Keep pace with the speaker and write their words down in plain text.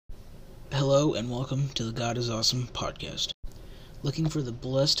Hello and welcome to the God is Awesome podcast. Looking for the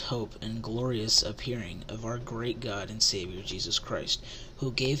blessed hope and glorious appearing of our great God and Savior Jesus Christ,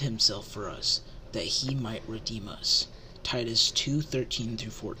 who gave himself for us, that he might redeem us. Titus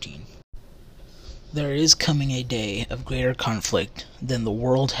 2:13-14. There is coming a day of greater conflict than the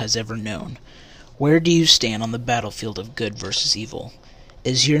world has ever known. Where do you stand on the battlefield of good versus evil?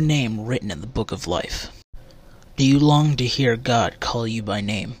 Is your name written in the book of life? Do you long to hear God call you by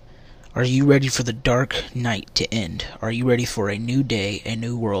name? Are you ready for the dark night to end? Are you ready for a new day, a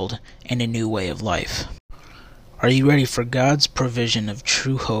new world, and a new way of life? Are you ready for God's provision of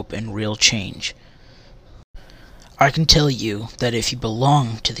true hope and real change? I can tell you that if you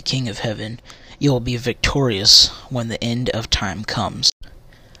belong to the King of Heaven, you will be victorious when the end of time comes.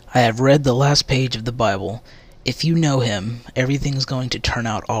 I have read the last page of the Bible. If you know him, everything's going to turn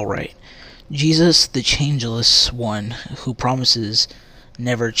out all right. Jesus, the changeless one who promises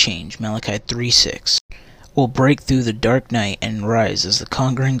never change, Malachi 3:6, will break through the dark night and rise as the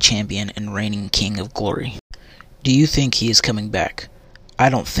conquering champion and reigning King of glory. Do you think he is coming back? I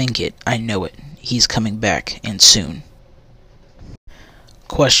don't think it, I know it. He's coming back, and soon.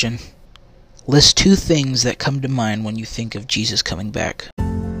 Question. List 2 things that come to mind when you think of Jesus coming back.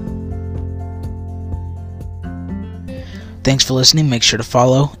 Thanks for listening. Make sure to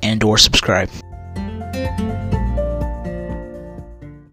follow and/or subscribe.